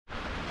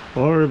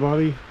Hello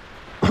everybody.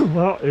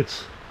 Well,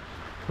 it's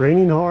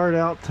raining hard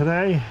out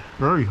today.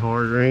 Very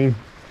hard rain.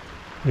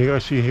 You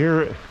guys should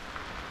hear it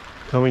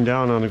coming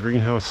down on the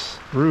greenhouse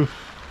roof.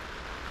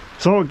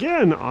 So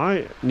again,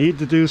 I need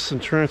to do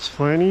some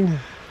transplanting,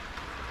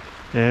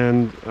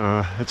 and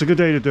it's a good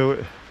day to do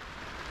it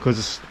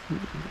because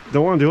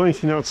don't want to do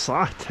anything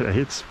outside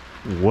today. It's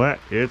wet,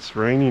 it's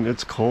raining,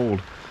 it's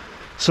cold.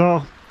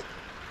 So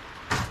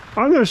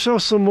I'm going to show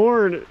some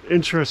more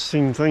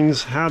interesting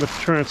things how to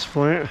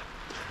transplant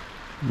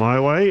my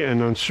way,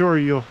 and I'm sure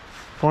you'll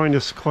find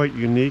this quite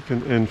unique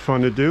and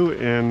fun to do,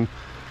 and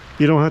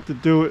you don't have to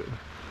do it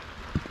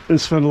and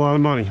spend a lot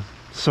of money.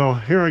 So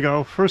here I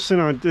go. First thing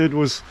I did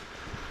was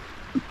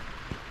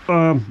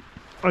I'm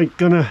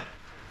gonna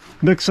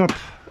mix up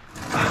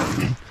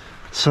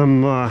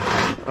some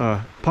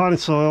potting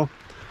soil,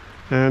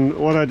 and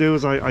what I do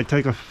is I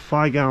take a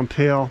 5-gallon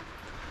pail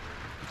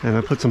and I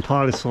put some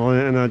potting soil in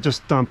it, and I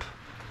just dump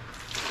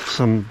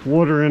some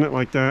water in it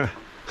like that.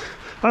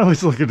 I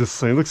always look at this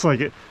thing. It looks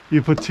like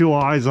you put two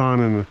eyes on,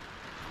 and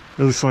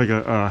it looks like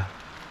a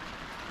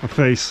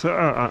face.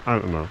 I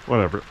don't know.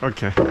 Whatever.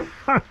 Okay.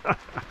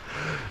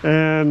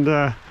 And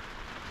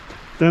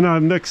then I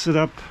mix it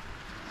up,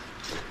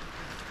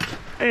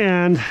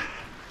 and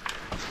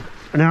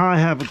now I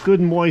have a good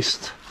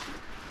moist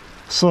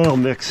soil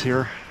mix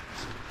here.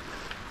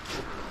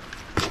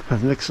 I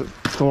mix it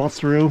all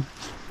through.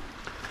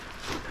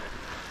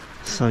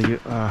 So you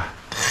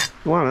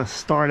want to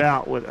start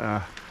out with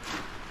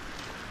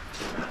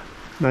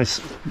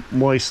nice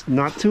moist,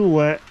 not too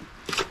wet,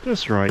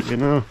 just right, you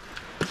know.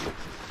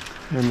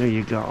 And there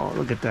you go.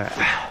 Look at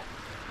that,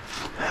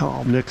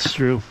 all mixed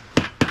through,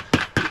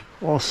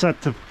 all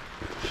set to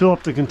fill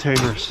up the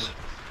containers.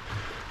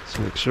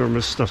 So make sure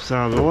this stuff's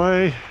out of the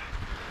way.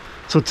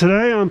 So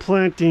today I'm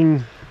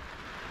planting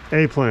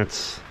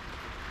eggplants.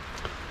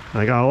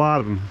 I got a lot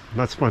of them.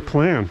 That's my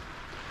plan.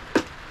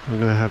 I'm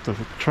gonna have to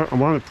try. I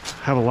want to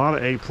have a lot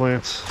of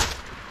eggplants.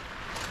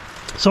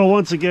 So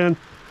once again,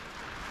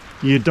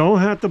 you don't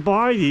have to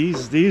buy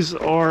these. These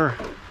are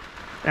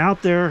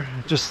out there.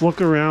 Just look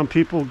around.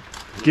 People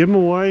give them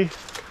away,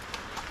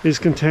 these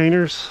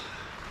containers.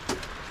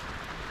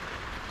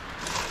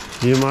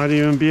 You might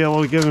even be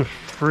able to get them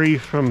free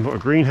from a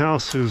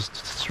greenhouse who's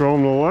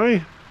throwing them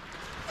away.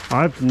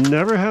 I've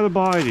never had to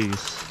buy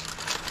these.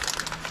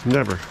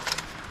 Never.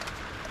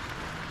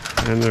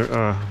 And they're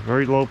a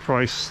very low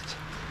priced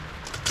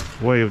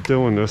way of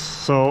doing this.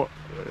 So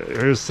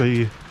here's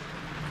the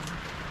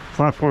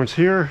platforms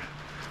here.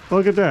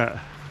 Look at that,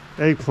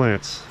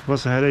 eggplants.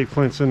 Must have had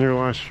eggplants in there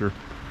last year.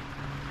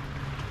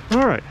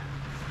 All right,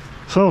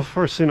 so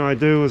first thing I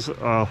do is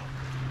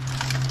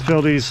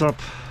fill these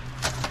up.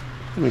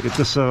 Let me get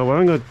this out of the way.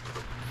 I'm gonna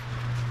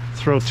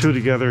throw two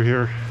together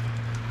here.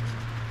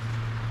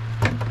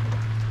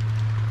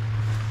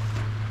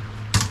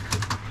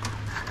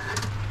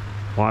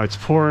 While it's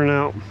pouring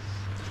out.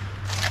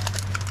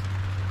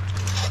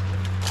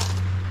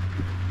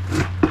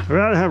 I'd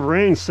rather have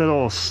rain instead of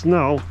all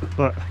snow,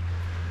 but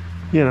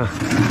you know,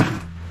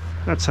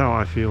 that's how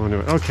I feel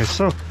anyway. Okay,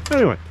 so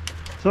anyway,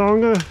 so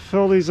I'm gonna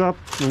fill these up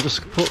and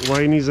just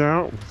laying these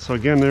out. So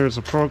again, there's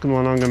a broken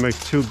one. I'm gonna make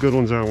two good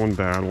ones out of one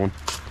bad one.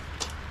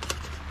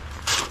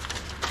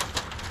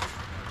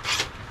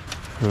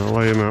 And I'll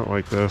lay them out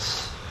like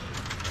this.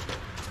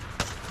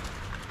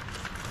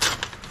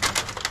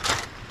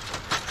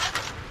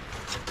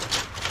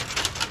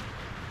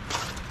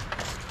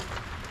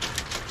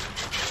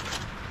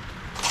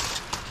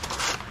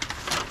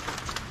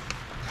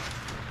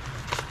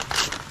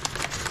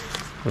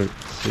 Wait,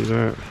 see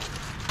that?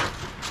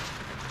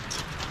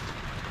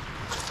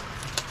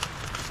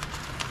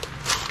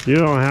 You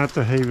don't have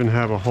to even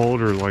have a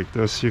holder like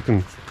this. You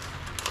can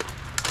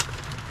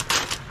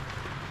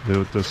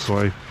do it this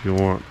way if you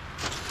want.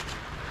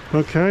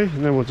 Okay,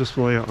 and then we'll just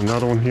lay out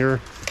another one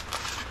here.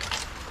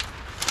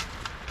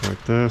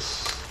 Like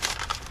this.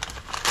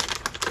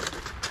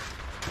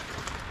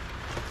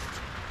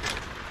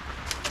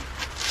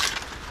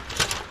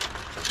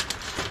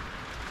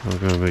 I'm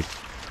gonna make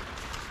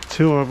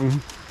two of them.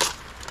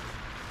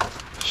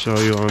 Show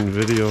you on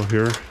video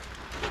here.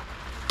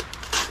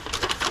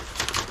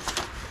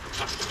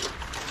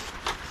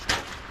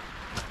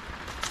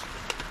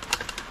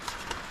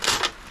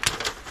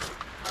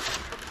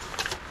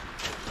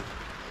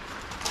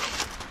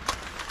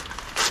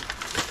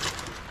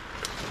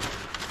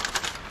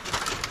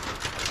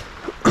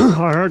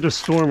 I heard the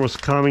storm was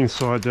coming,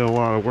 so I did a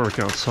lot of work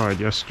outside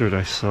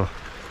yesterday, so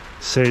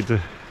saved the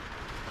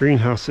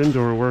greenhouse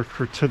indoor work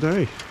for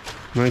today.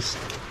 Nice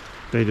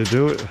day to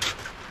do it.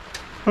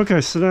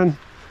 Okay, so then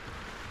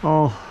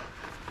I'll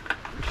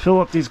fill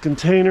up these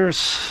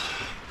containers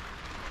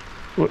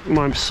with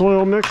my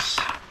soil mix.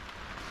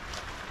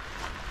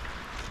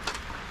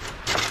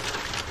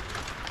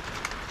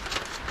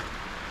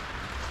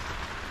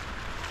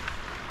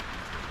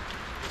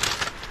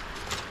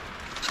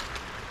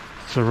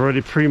 It's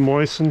already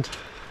pre-moistened.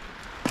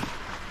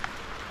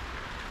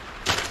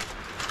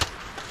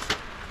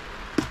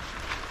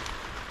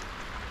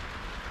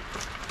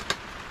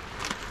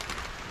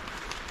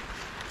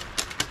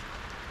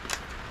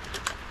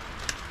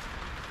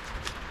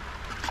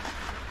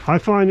 I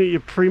find that you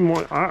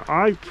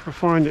I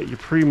find that you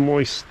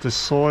pre-moist the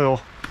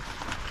soil.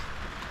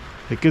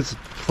 It gives the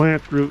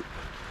plant root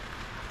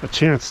a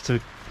chance to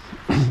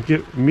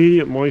get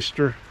immediate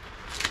moisture.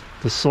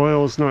 The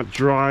soil is not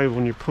dry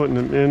when you're putting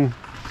them in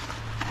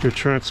your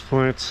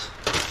transplants,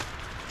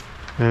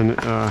 and it's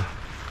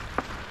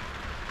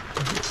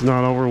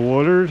not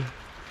overwatered.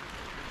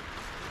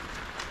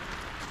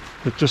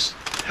 It just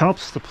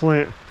helps the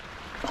plant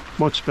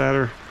much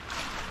better,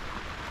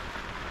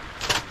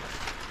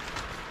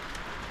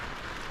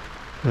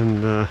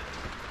 and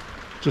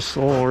just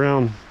all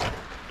around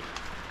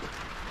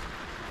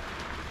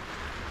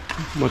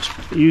much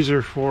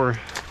easier for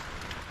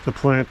the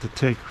plant to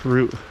take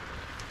root.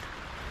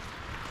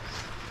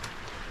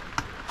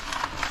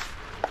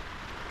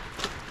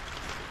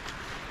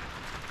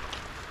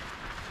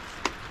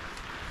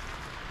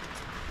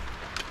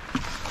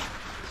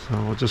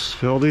 So we'll just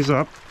fill these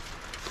up,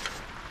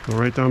 go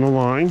right down the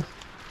line.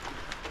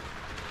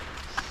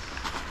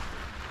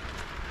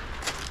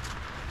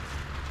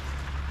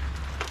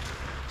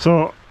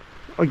 So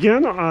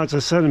again, as I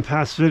said in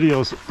past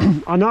videos,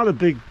 I'm not a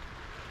big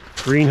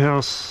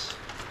greenhouse.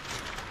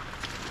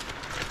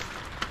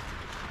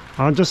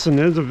 I'm just an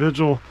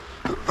individual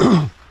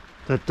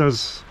that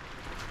does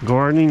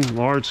gardening,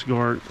 large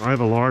garden. I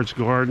have a large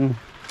garden,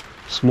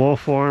 small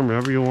farm,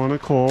 whatever you want to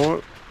call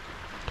it.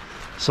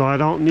 So I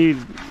don't need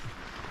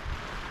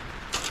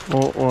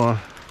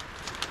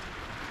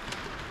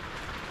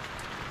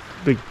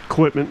big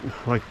equipment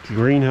like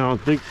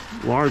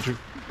larger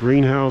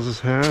greenhouses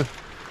have.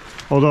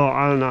 Although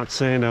I'm not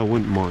saying I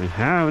wouldn't mind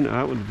having it,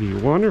 that would be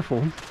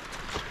wonderful.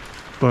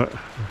 But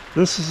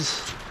this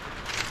is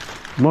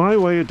my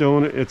way of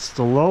doing it. It's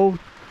the low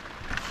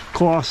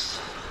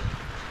cost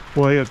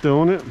way of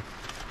doing it,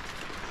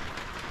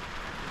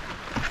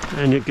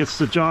 and it gets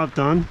the job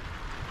done.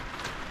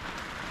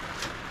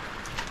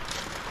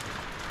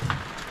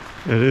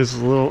 It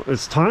is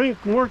it's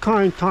more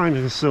time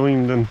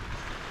consuming than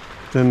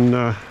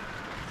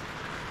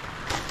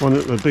one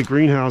of the big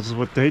greenhouses,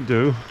 what they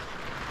do.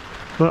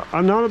 But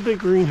I'm not a big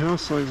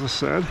greenhouse, like I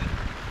said.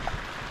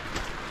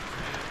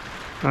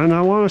 And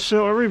I want to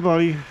show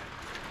everybody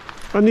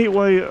a neat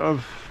way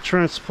of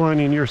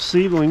transplanting your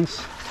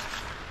seedlings.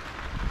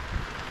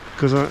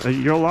 Because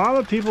a lot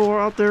of people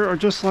out there are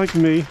just like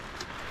me.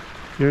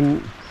 You're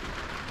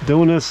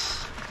doing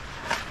this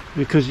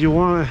because you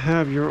want to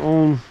have your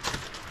own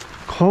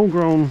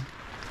homegrown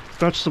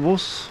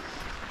vegetables,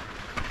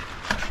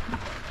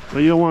 but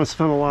you don't want to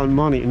spend a lot of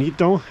money, and you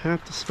don't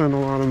have to spend a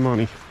lot of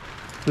money.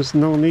 There's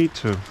no need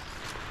to.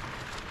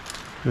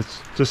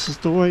 This is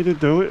the way to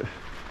do it.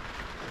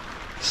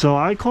 So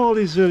I call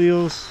these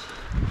videos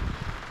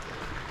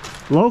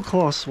low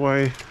cost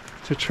way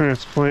to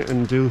transplant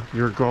and do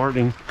your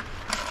gardening.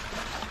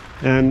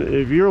 And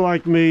if you're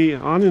like me,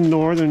 I'm in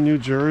northern New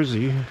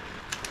Jersey,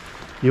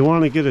 you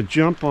want to get a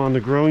jump on the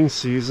growing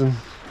season,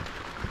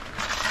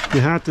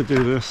 you have to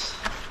do this.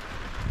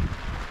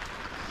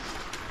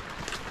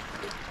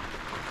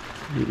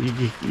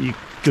 You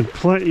can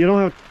plant. You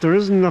don't have. There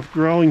isn't enough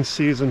growing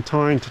season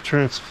time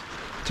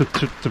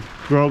to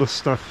grow the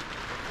stuff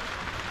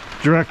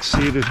direct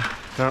seeded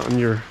out in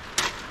your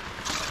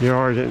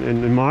yard, and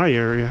in my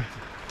area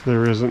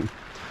there isn't.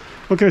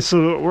 Okay,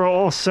 so we're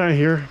all set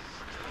here.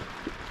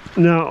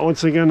 Now,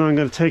 once again, I'm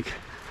going to take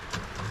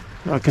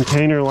a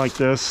container like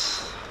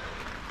this.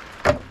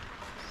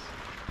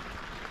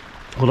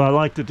 What I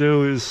like to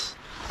do is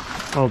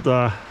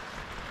I'll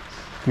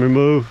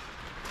remove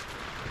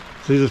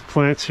these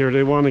plants here.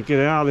 They want to get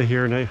out of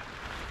here, and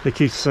they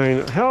keep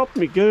saying, help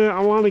me get it, I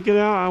want to get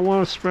out, I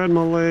want to spread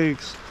my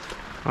legs,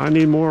 I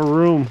need more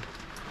room.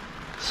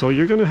 So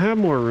you're going to have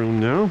more room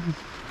now.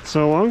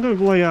 So I'm going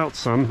to lay out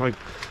some. Like,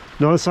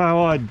 notice how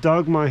I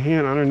dug my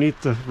hand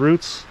underneath the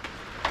roots.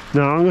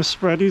 Now I'm going to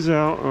spread these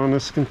out on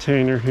this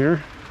container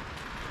here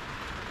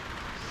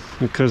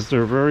because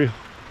they're very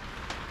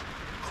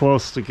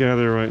close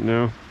together right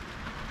now,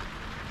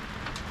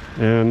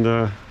 and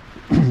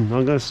I'm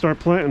going to start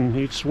planting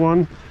each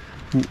one.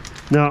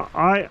 Now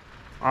I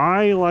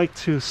like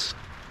to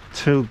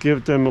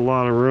give them a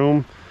lot of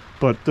room,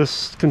 but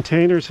this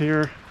containers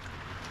here,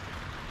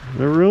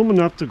 they're room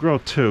enough to grow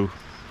two.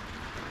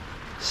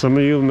 Some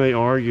of you may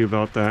argue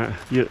about that.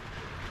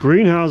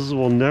 Greenhouses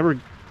will never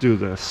do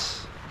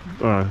this.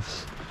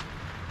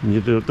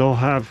 They'll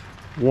have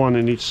one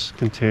in each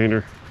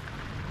container.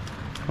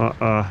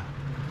 I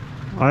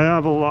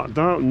have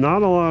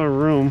not a lot of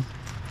room,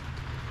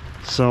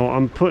 so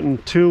I'm putting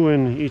two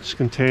in each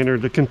container.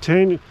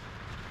 The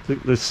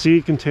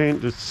seed container,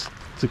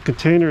 the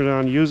container that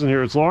I'm using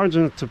here is large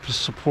enough to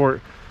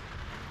support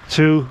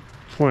two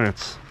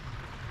plants.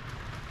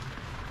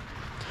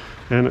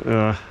 And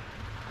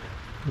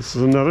this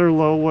is another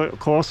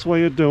cost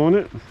way of doing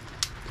it,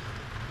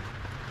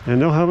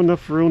 and they'll have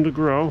enough room to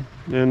grow.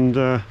 And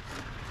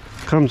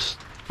come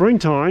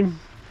springtime,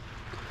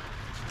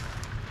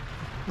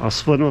 I'll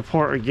split them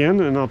apart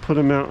again, and I'll put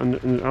them out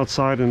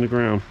outside in the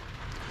ground,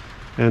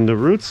 and the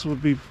roots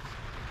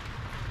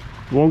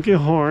won't get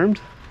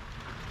harmed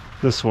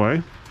this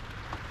way.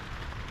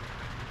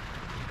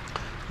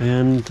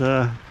 and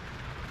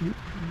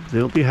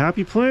they'll be a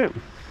happy plant.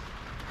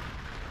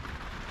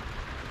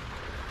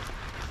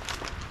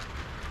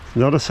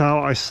 Notice how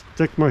I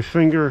stick my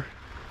finger,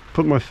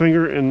 put my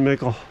finger and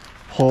make a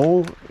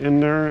hole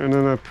in there, and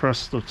then I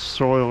press the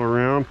soil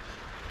around.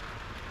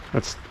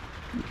 That's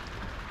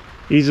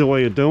easy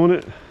way of doing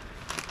it.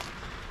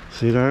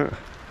 See that?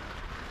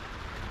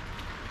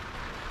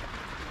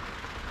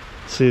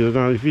 See that?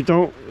 Now, if you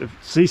don't,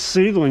 if these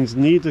seedlings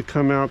need to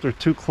come out, they're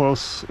too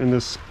close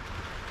in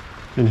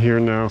here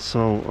now,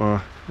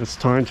 so it's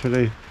time till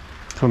they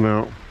come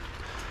out,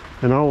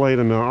 and I'll lay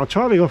them out. I'll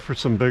try to go for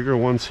some bigger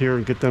ones here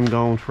and get them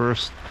going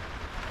first.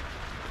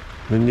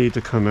 They need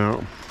to come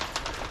out.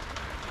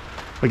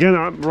 Again,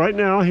 right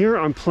now here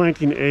I'm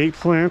planting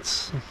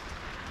eggplants.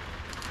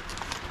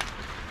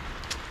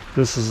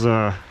 This is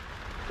oop,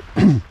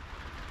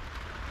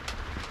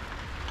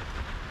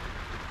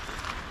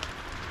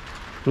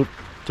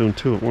 doing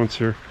two at once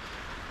here.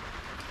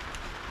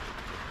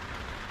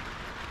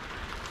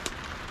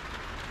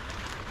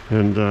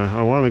 And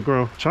I want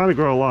to try to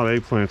grow a lot of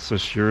eggplants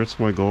this year. It's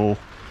my goal.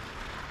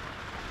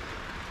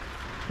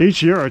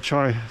 Each year I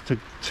try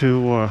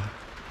to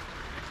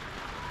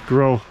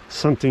grow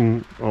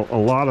something, a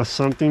lot of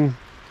something,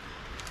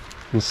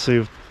 and see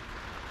if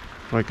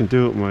I can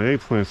do it with my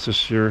eggplants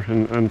this year.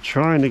 And I'm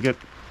trying to get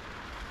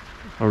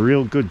a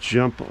real good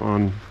jump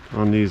on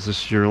these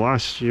this year.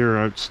 Last year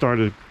I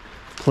started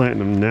planting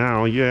them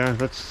now. Yeah,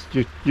 that's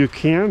you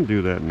can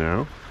do that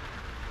now,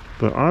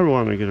 but I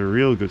want to get a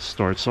real good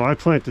start. So I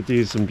planted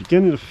these in the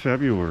beginning of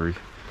February,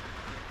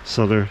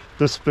 so they're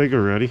this big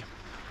already,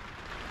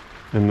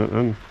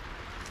 and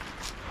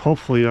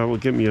hopefully that will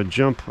give me a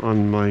jump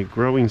on my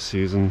growing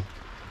season,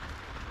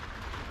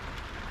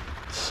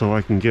 so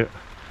I can get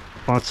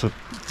lots of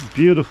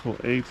beautiful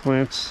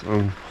eggplants.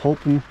 I'm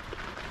hoping,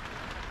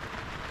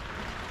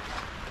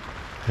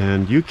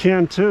 and you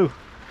can too.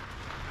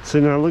 See,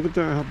 now look at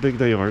that, how big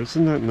they are.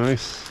 Isn't that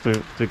nice?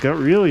 They got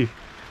really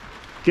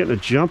getting a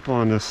jump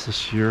on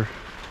this year.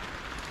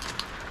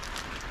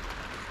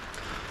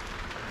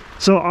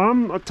 So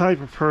I'm a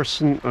type of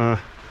person,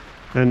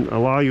 and a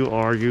lot of you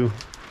argue,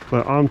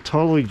 but I'm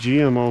totally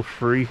GMO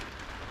free.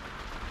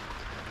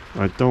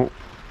 I don't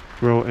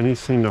grow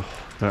anything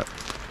that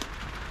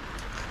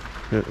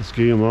is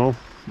GMO.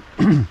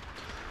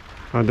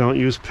 I don't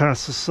use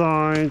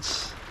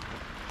pesticides.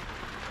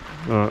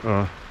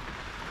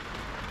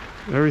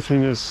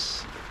 Everything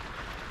is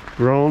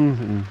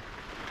grown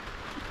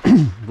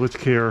and with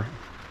care.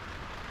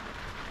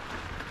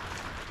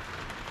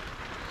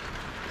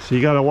 So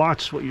you got to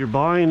watch what you're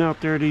buying out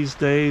there these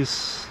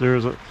days.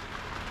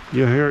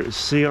 You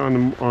see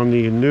on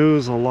the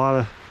news a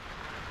lot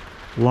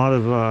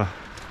of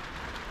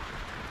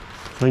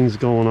things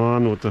going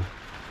on with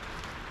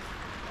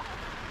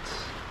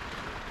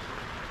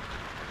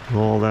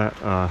all that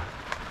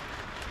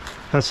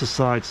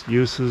pesticides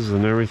uses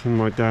and everything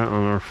like that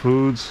on our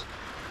foods.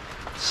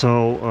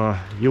 So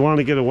you want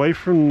to get away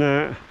from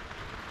that.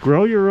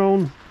 Grow your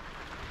own.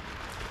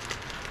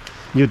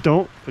 You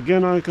don't,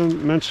 again, like I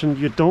mentioned,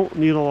 you don't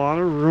need a lot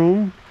of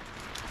room.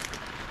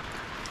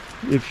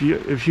 If you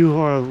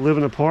live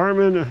in an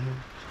apartment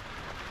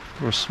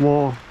or a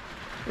small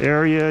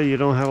area, you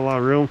don't have a lot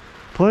of room,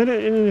 plant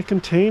it in a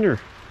container.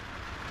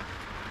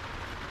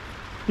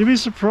 You'd be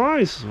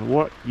surprised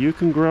what you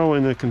can grow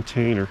in a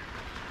container.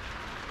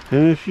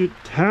 And if you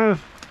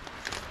have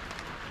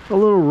a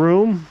little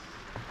room,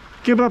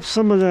 give up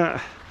some of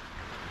that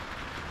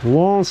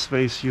lawn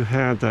space you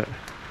had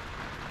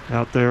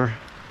out there,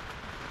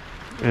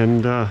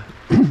 and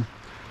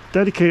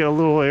dedicate a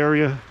little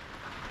area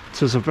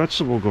to the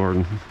vegetable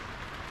garden.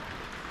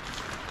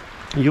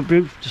 You'll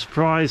be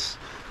surprised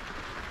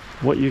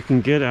what you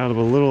can get out of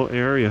a little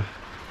area.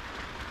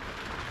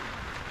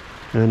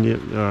 And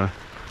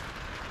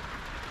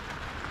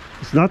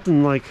it's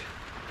nothing like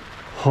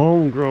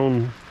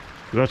homegrown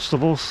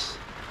vegetables,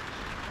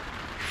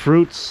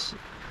 fruits.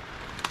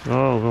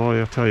 Oh boy,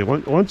 I'll tell you,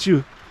 once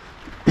you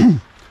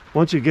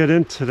once you get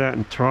into that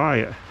and try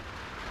it,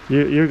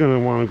 you're going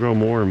to want to grow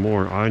more and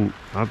more. I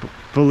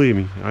believe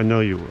me, I know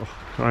you will.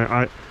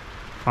 I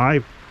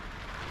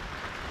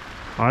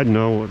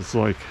know what it's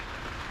like.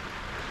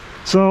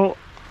 So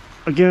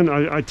again,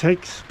 I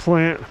take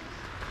plant,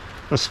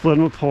 I split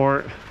them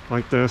apart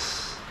like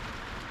this,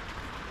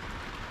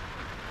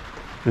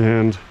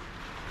 and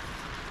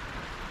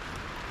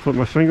put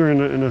my finger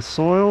in the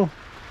soil,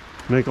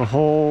 make a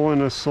hole in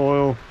the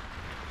soil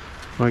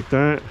like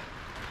that,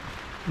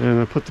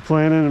 and I put the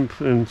plant in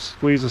and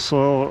squeeze the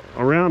soil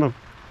around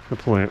the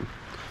plant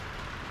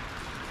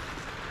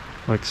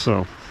like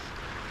so.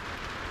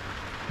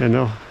 And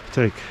they'll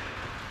take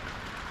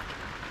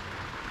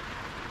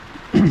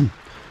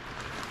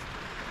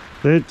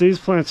these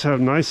plants have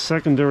nice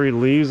secondary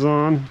leaves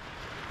on.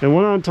 And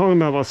what I'm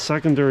talking about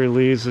secondary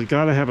leaves, they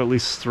got to have at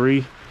least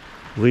 3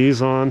 leaves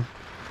on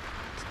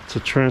to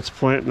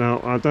transplant.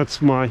 Now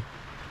that's my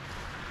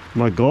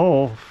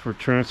goal for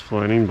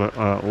transplanting, but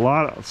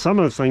some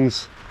of the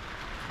things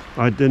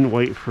I didn't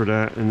wait for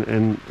that,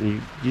 and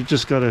you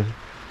just gotta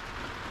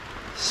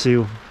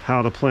see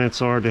how the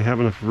plants are. They have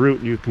enough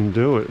root, you can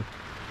do it.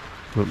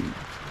 But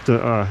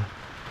the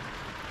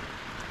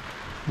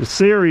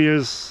theory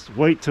is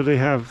wait till they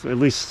have at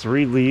least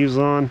 3 leaves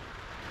on,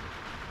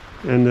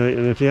 and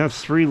if you have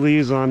 3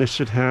 leaves on, it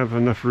should have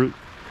enough root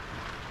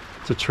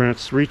to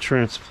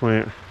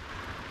retransplant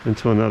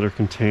into another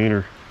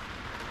container.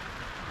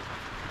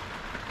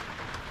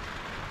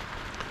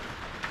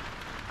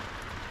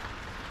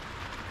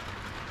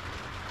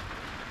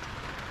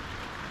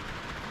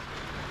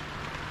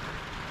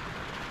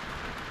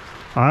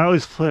 I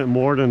always plant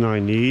more than I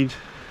need.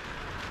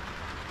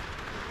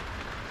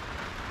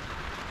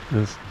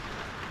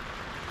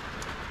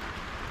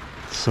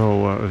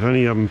 So if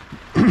any of them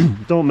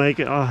don't make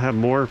it, I'll have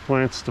more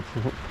plants to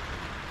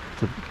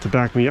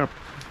back me up.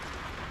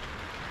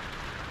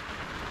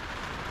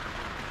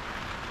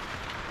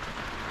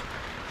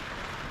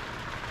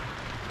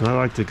 I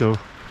like to go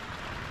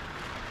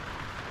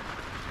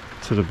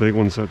to the big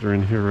ones that are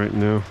in here right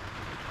now.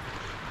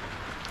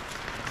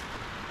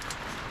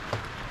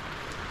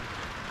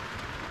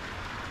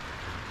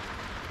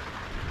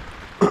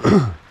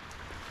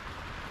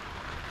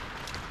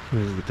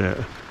 Look at that.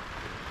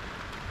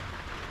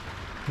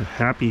 The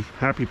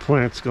happy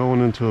plants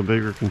going into a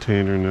bigger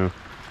container now.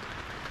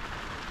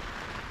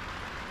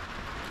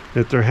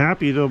 If they're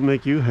happy, they'll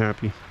make you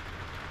happy,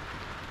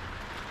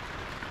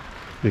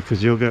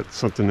 because you'll get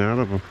something out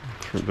of them.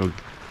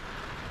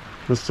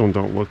 This one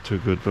don't look too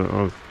good, but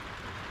I'll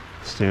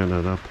stand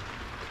that up.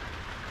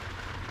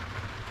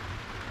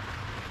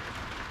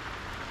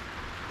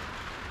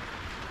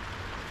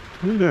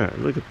 Look at that.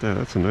 Look at that.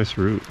 That's a nice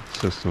root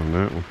system on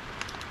that one.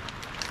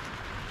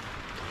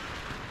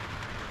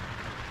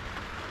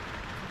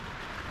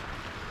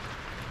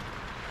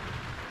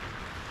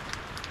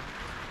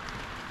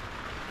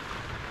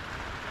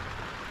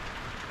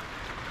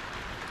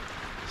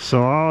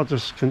 So I'll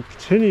just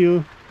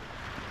continue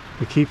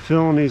to keep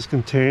filling these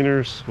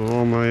containers with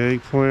all my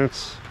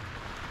eggplants.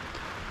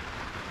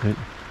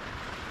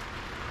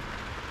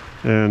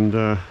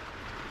 And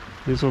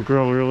these will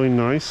grow really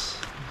nice.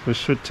 This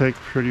should take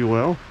pretty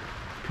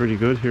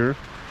good here.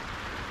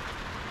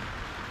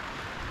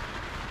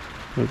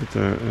 Look at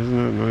that, isn't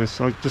that nice?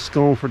 I'm just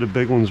going for the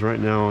big ones right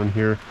now in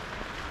here,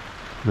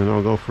 and then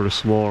I'll go for the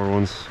smaller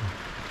ones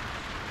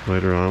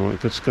later on. I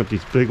just got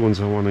these big ones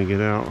I want to get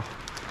out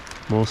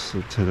most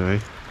of today,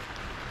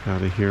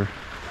 out of here,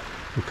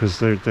 because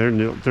they're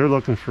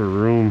looking for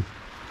room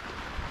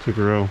to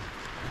grow.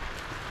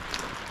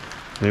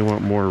 They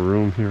want more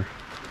room here.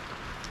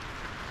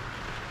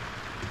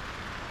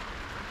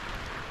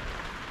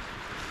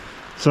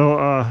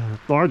 So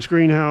large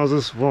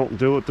greenhouses won't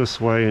do it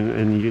this way,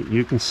 and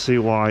you can see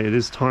why. It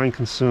is time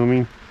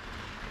consuming.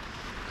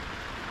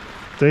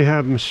 They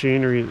have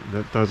machinery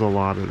that does a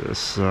lot of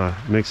this,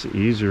 makes it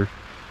easier.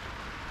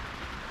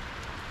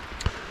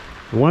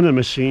 One of the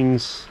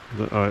machines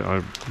that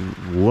I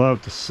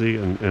love to see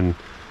and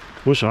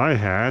wish I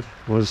had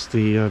was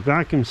the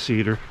vacuum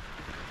seeder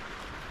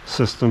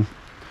system,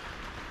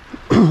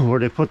 where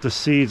they put the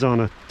seeds on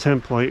a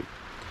template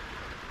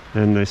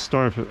and they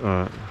start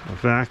a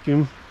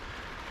vacuum,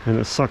 and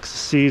it sucks the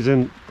seeds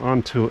in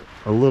onto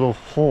a little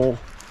hole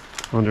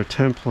on their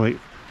template,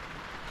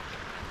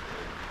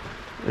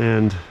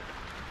 and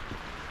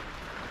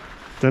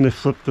then they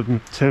flip the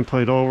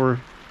template over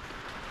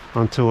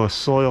onto a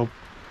soil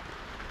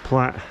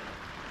plat,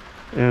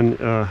 and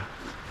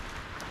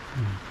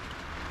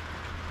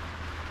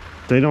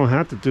they don't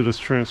have to do this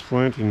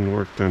transplanting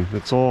work. Then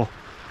it's all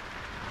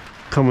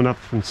coming up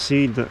from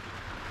seed, that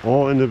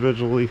all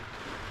individually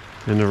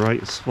in the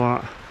right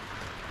spot,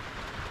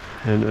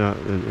 and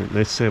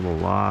they save a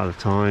lot of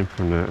time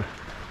from that,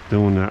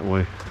 doing that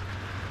way.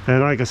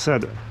 And like I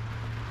said,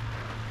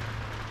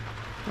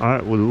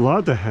 I would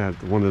love to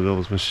have one of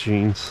those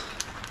machines.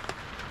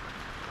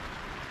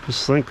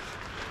 Just think,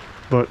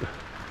 but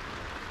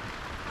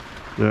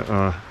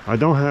I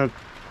don't have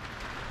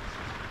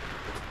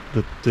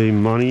the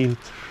money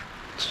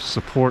to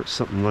support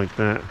something like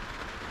that.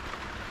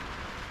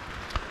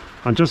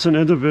 I'm just an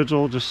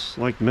individual, just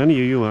like many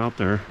of you out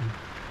there,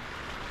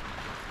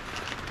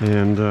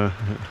 and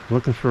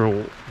looking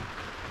for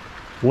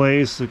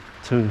ways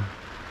to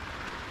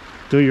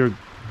do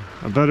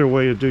a better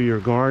way to do your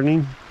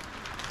gardening.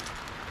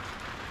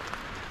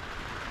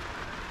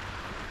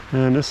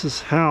 And this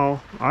is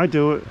how I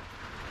do it,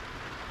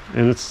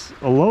 and it's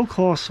a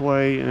low-cost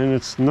way, and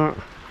it's not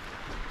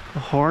a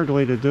hard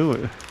way to do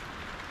it.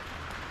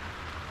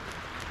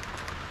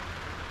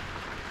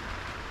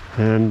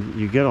 And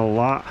you get a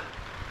lot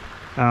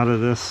out of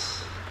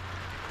this.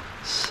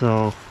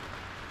 So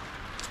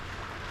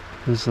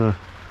there's a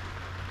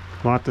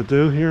lot to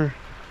do here.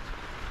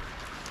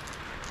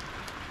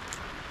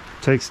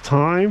 Takes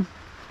time,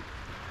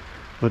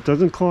 but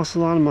doesn't cost a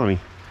lot of money.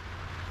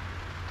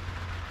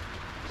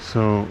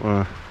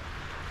 So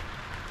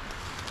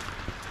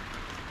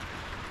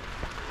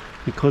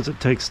because it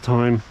takes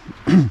time,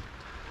 big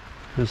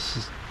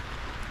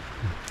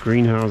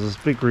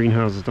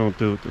greenhouses don't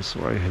do it this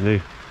way.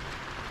 They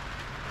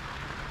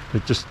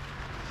just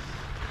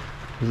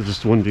There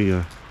just wouldn't be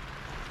a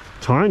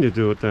time to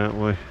do it that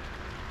way.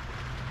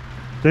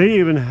 They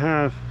even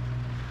have,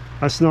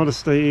 I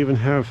noticed they even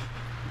have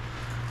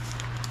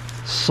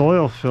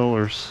soil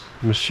fillers,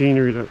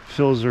 machinery that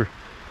fills their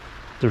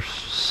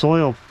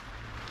soil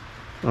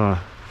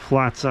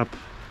flats up.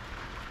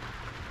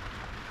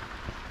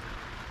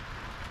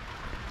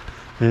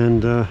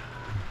 And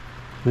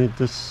they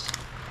just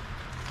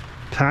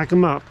pack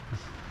them up.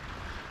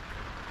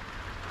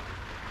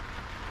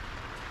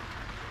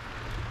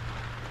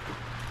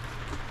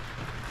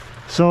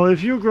 So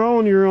if you're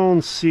growing your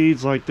own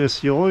seeds like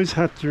this, you always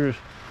have to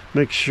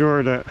make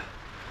sure that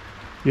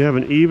you have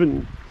an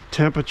even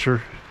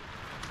temperature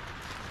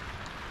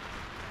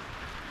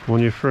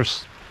when you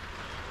first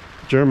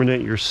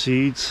germinate your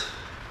seeds.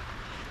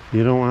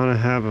 You don't want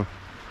to have a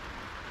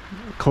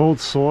cold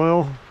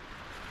soil.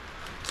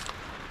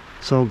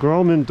 So grow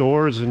them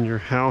indoors in your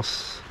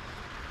house.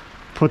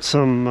 Put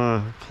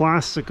some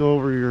plastic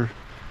over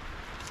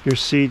your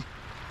seed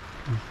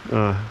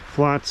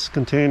flats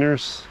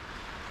containers,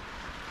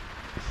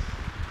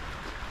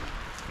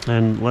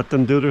 and let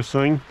them do their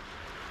thing.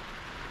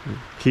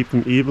 Keep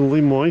them evenly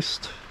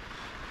moist.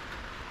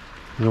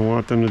 You don't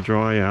want them to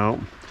dry out.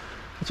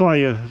 That's why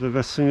the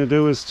best thing to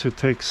do is to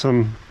take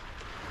some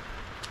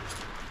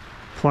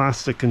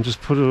plastic and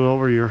just put it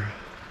over your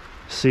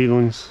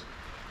seedlings.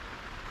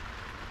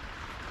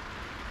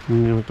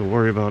 And you don't have to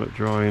worry about it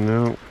drying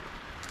out.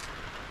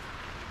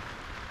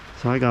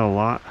 So I got a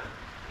lot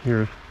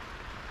here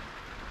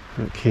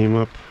that came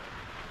up,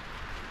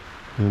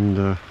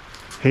 and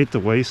hate to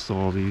waste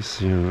all these,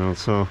 you know,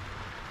 so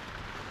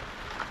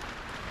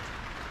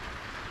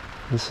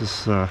this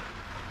is all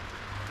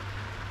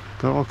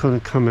going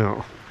to come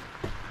out.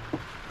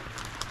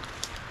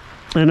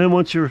 And then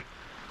once your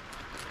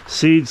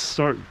seeds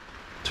start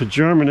to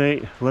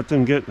germinate, let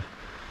them get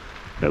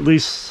at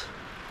least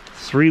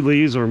 3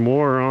 leaves or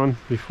more on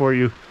before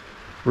you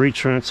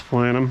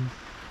retransplant them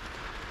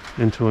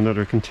into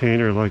another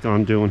container like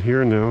I'm doing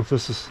here now.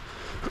 This is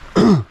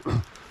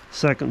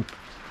second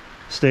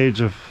stage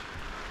of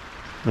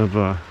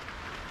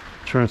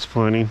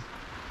transplanting,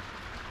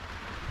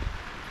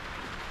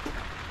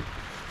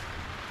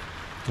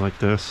 like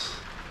this.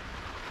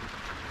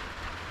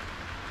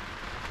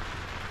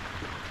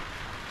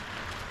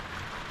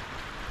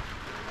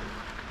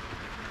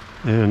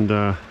 And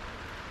the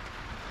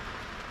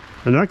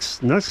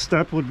next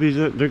step would be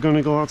that they're going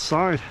to go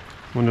outside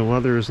when the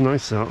weather is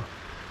nice out,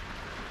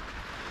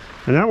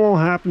 and that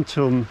won't happen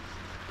till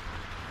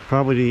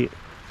probably the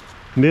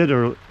mid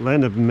or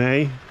end of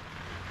May.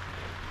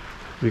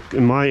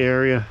 In my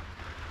area,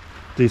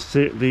 the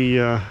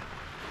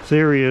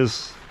theory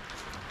is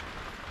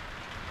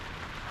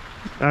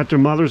after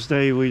Mother's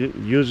Day we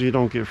usually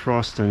don't get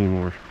frost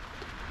anymore.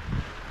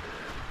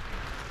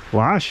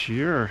 Last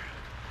year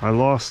I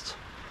lost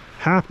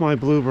half my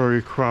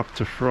blueberry crop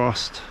to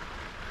frost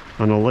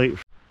on a late.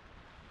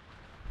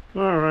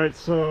 Alright,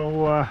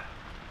 so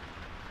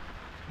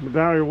the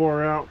battery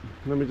wore out.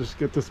 Let me just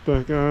get this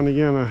back on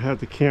again. I had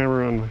the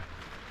camera on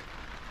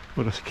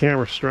with a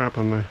camera strap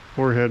on my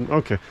forehead.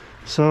 Okay,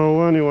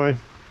 so anyway,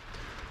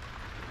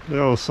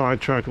 I'll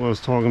sidetrack what I was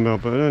talking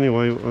about, but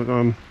anyway,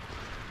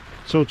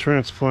 so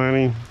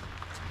transplanting.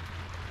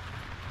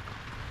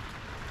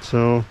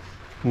 So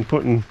I'm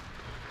putting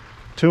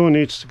 2 in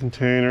each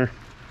container.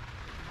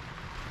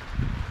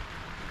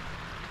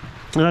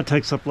 And that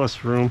takes up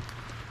less room,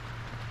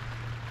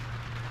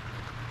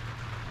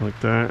 like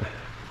that.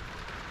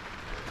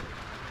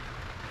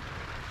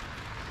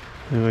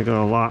 And I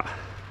got a lot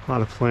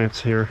of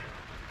plants here.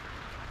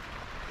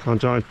 So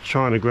I'm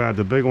trying to grab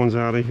the big ones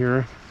out of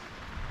here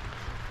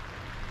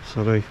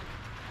so they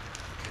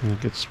can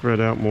get spread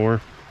out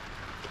more.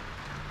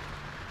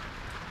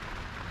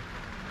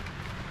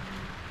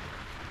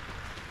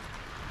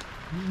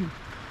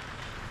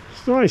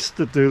 It's nice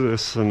to do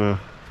this in a,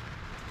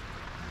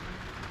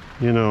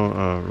 you know,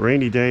 a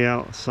rainy day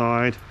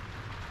outside.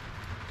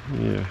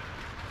 Yeah,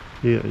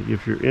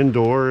 if you're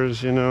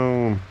indoors, you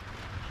know,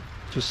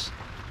 just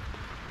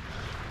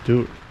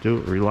do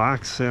it,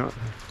 relax out.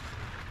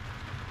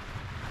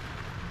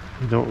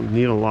 You don't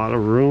need a lot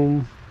of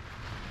room.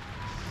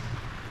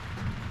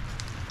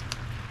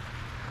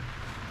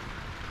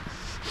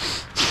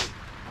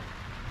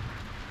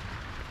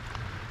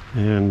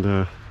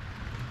 And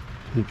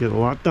you get a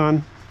lot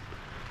done.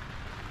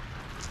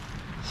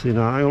 See,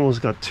 now I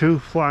almost got 2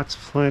 flats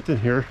planted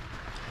here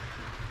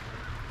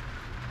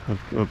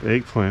of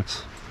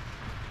eggplants.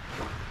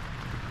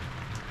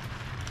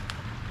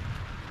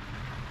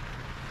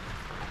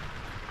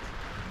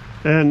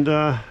 And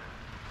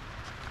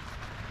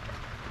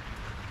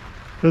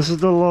this is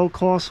the low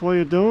cost way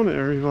of doing it,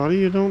 everybody.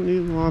 You don't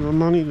need a lot of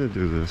money to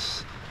do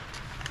this.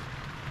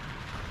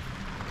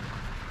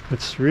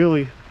 It's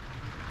really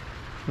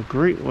a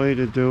great way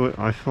to do it,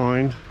 I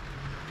find.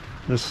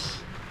 This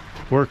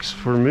works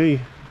for me.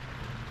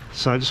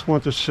 So I just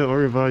want to show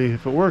everybody,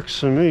 if it works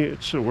for me,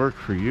 it should work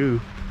for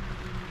you.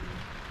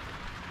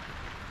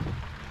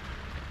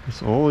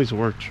 It's always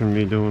worked for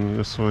me doing it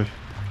this way.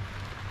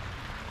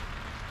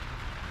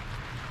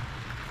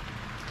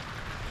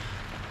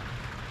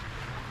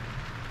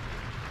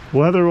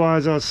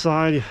 Weather-wise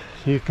outside,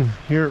 you can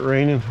hear it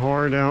raining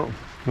hard out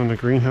on the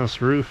greenhouse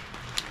roof.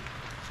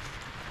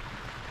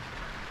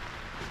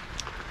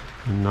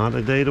 Not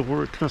a day to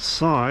work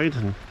outside,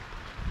 and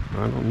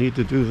I don't need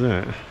to do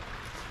that.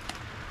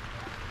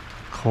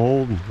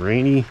 Cold and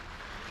rainy.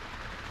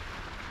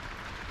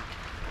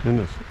 In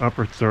the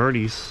upper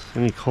 30s.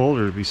 Any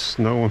colder it'd be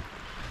snowing.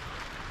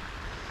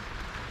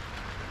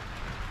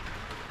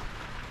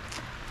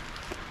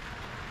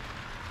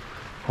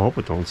 Hope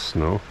it don't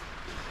snow.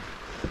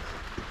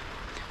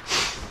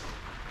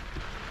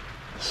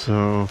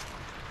 So,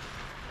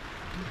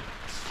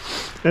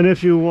 and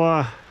if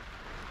you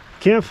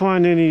can't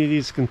find any of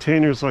these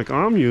containers like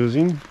I'm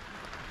using,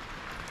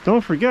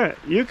 don't forget,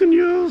 you can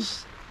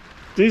use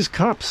these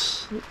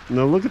cups.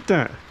 Now look at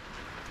that.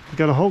 You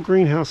got a whole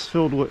greenhouse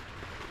filled with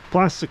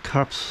plastic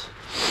cups.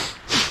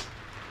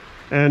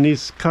 And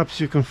these cups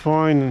you can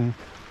find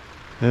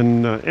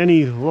in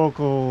any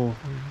local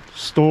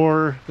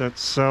store that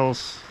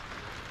sells,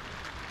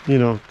 you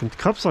know,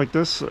 cups like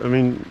this. I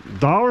mean,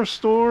 dollar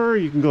store,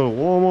 you can go to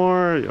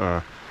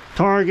Walmart,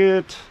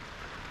 Target,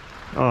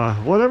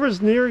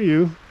 whatever's near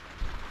you.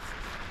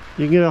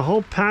 You can get a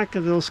whole pack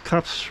of those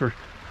cups for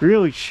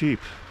really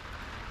cheap.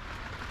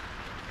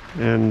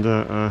 And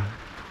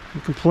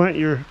you can plant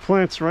your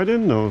plants right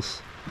in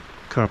those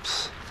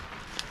cups.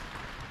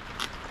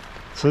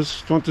 So I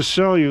just want to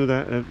show you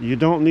that you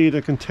don't need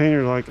a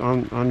container like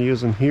I'm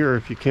using here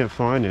if you can't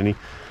find any.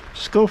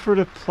 Just go for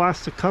the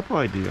plastic cup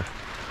idea.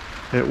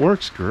 It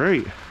works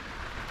great.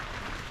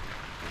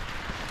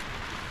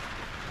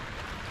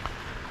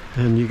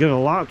 And you get a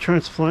lot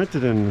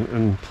transplanted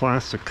in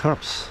plastic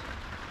cups.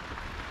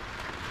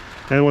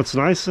 And what's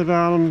nice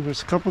about them,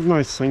 there's a couple of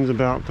nice things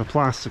about the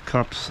plastic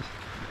cups,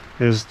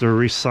 is they're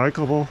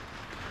recyclable.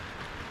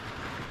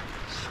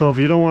 So if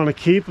you don't want to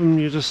keep them,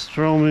 you just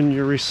throw them in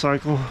your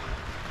recycle.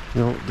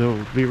 They'll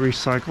be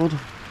recycled.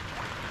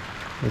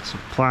 It's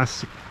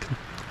plastic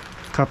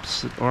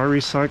cups that are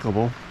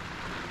recyclable.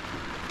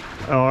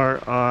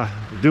 Or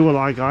do it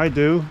like I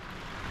do.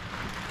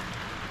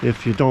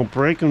 If you don't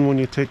break them when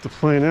you take the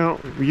plant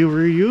out, you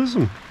reuse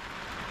them.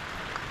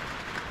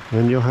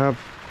 And you'll have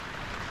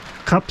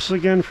cups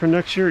again for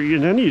next year.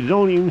 And then you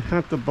don't even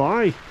have to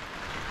buy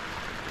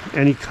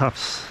any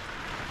cups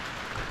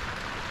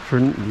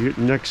for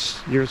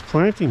next year's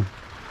planting,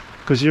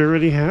 because you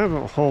already have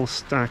a whole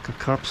stack of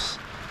cups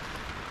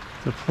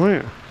to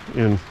plant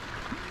in.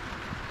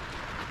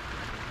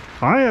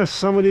 I have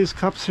some of these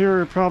cups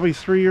here are probably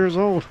 3 years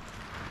old.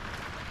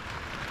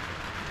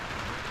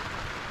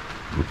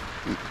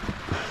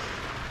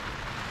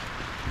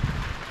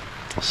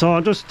 So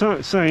I'm just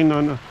saying,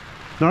 I'm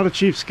not a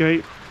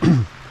cheapskate,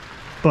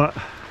 but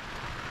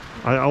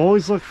I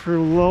always look for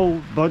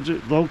low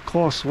budget, low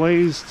cost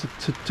ways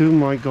to do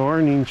my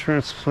gardening,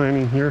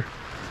 transplanting here.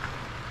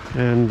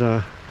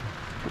 And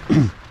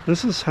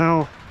this is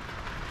how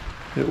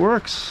it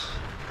works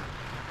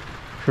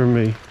for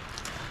me.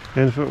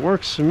 And if it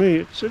works for me,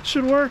 it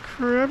should work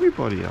for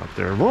everybody out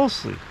there,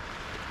 mostly.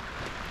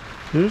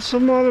 There's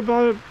some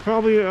other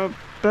probably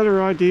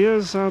better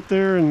ideas out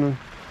there, and I'm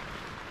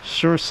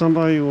sure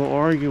somebody will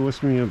argue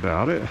with me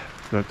about it,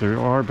 that there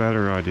are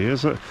better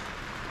ideas. But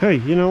hey,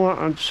 you know what?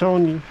 I'm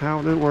showing you how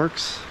it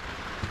works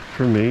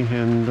for me,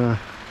 and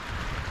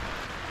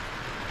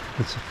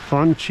it's a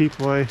fun, cheap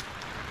way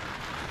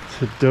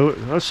to do it.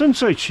 I shouldn't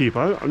say cheap.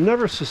 I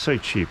never say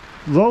cheap.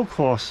 Low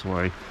cost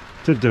way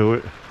to do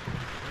it.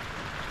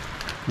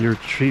 Your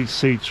tree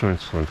seed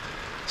transplant.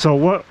 So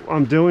what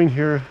I'm doing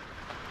here,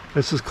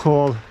 this is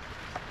called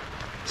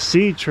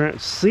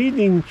seedlings,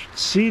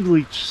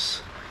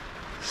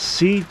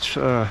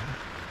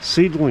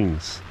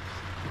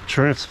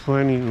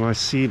 transplanting my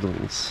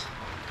seedlings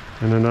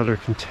in another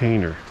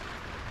container.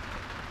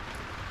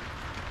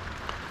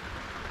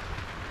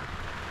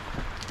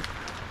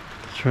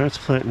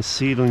 Transplanting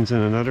seedlings in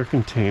another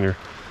container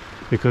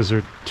because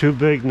they're too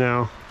big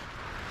now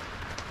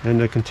in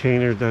the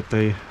container that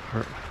they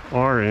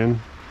are in.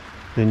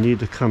 They need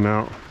to come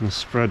out and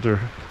spread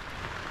their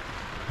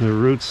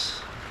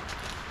roots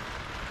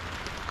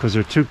because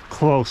they're too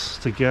close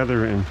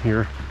together in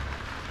here,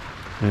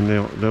 and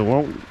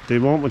they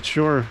won't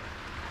mature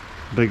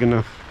big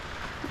enough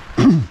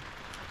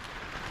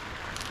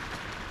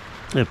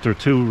if they're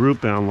too root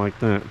bound like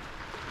that.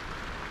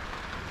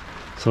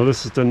 So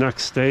this is the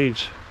next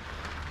stage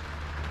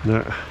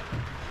that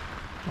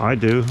I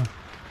do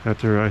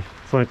after I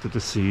planted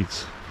the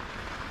seeds.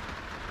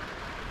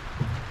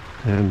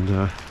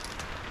 And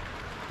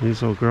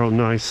these will grow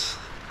nice.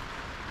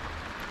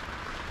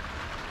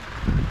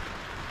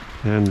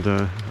 And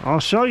I'll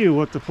show you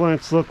what the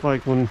plants look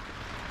like when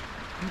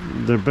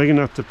they're big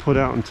enough to put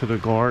out into the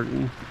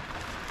garden.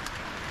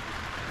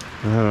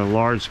 I have a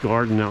large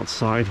garden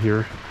outside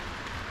here.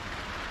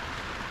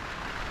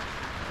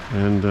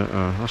 And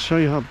I'll show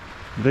you how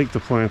big the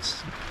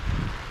plants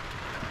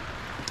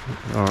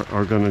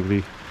are going to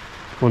be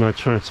when I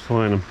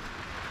transplant them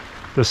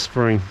this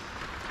spring.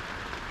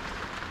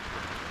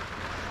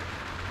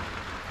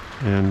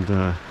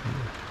 And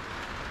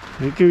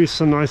They give you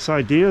some nice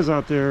ideas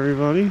out there,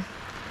 everybody.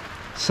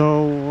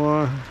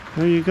 So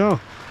there you go.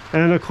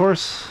 And of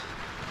course,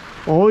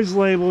 always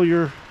label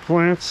your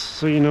plants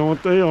so you know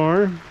what they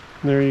are.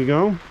 There you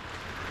go.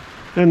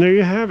 And there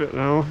you have it.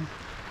 Now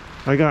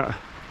I got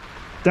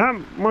that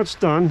much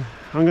done.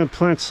 I'm gonna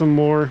plant some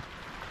more,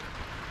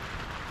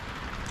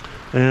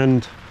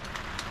 and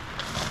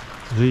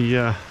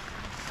they'll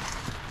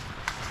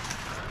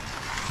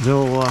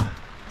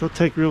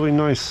take really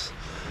nice.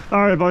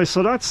 All right, buddy.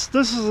 So this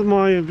is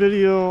my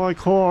video. I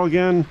call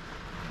again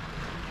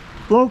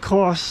low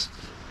cost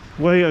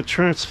way of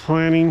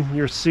transplanting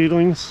your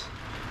seedlings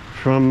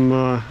from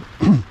a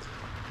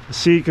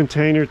seed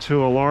container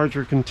to a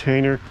larger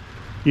container.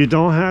 You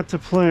don't have to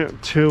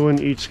plant 2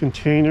 in each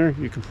container.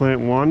 You can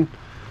plant 1.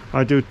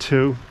 I do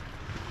 2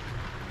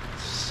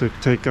 to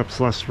take up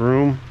less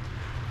room.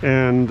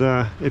 And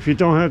if you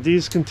don't have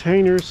these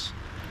containers,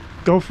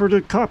 go for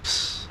the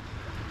cups.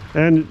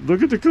 And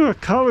look at the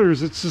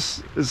colors.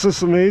 It's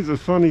just amazing,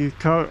 funny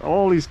color.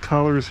 All these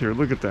colors here.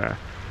 Look at that.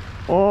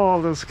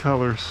 All those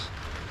colors.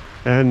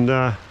 And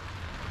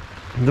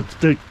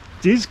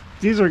these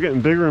are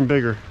getting bigger and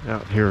bigger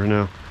out here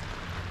now.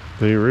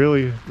 They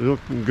really look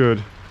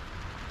good.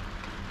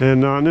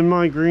 And in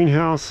my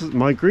greenhouse,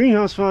 by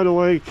the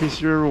way, in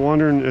case you're ever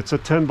wondering, it's a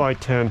 10 by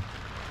 10.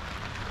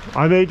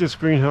 I made this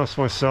greenhouse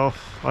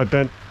myself. I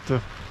bent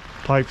the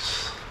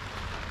pipes,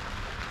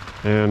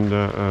 and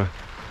the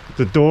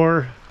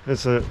door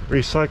is a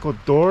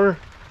recycled door.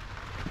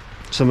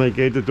 Somebody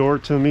gave the door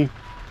to me.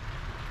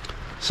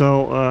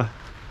 So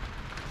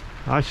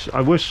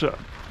I wish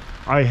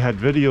I had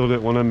videoed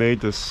it when I made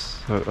this.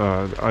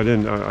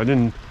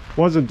 I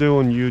wasn't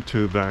doing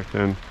YouTube back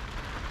then.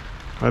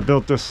 I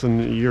built this in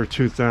the year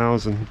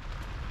 2000.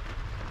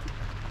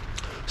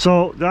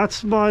 So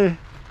that's my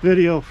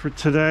video for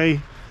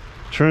today.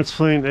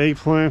 Transplanting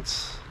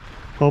eggplants.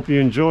 Hope you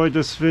enjoyed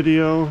this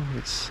video.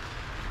 It's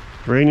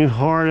raining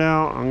hard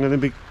out. I'm going to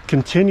be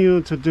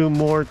continuing to do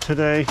more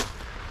today,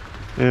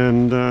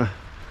 and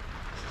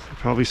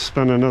probably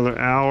spend another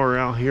hour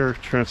out here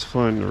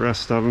transplanting the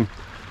rest of them.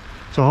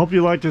 So I hope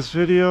you like this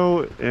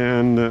video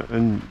and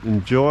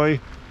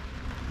enjoy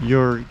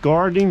your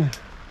gardening.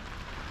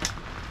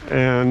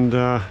 And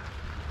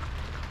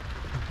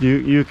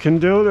you can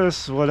do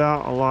this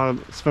without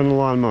spending a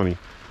lot of money,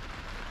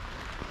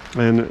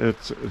 and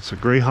it's a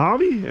great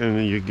hobby,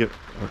 and you get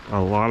a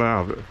lot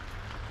out of it.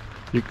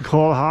 You can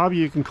call it a hobby,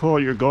 you can call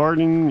it your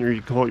gardening, or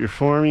you can call it your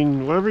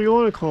farming, whatever you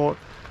want to call it.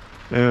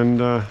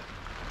 And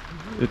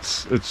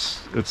it's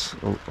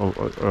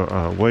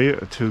a way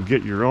to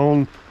get your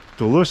own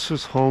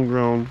delicious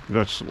homegrown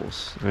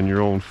vegetables and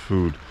your own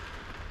food.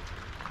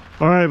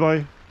 All right,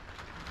 bye.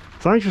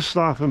 Thanks for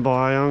stopping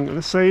by. I'm going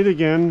to say it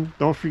again.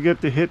 Don't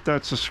forget to hit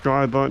that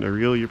subscribe button. I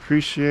really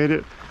appreciate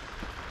it.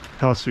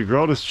 Helps me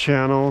grow this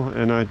channel,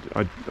 and I'm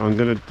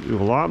going to do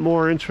a lot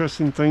more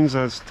interesting things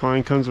as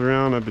time comes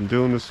around. I've been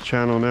doing this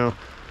channel now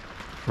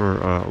for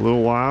a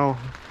little while,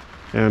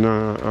 and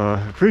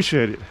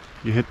appreciate it.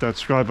 You hit that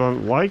subscribe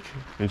button, like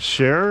and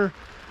share.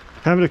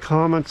 Have any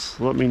comments,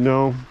 let me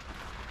know.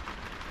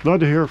 Love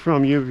to hear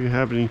from you. If you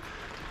have any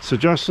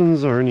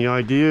suggestions or any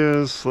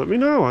ideas, let me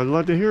know. I'd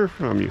love to hear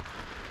from you.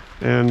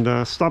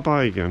 And stop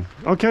by again.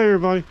 Okay,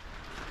 everybody.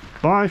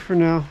 Bye for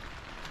now.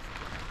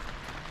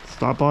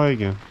 Stop by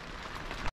again.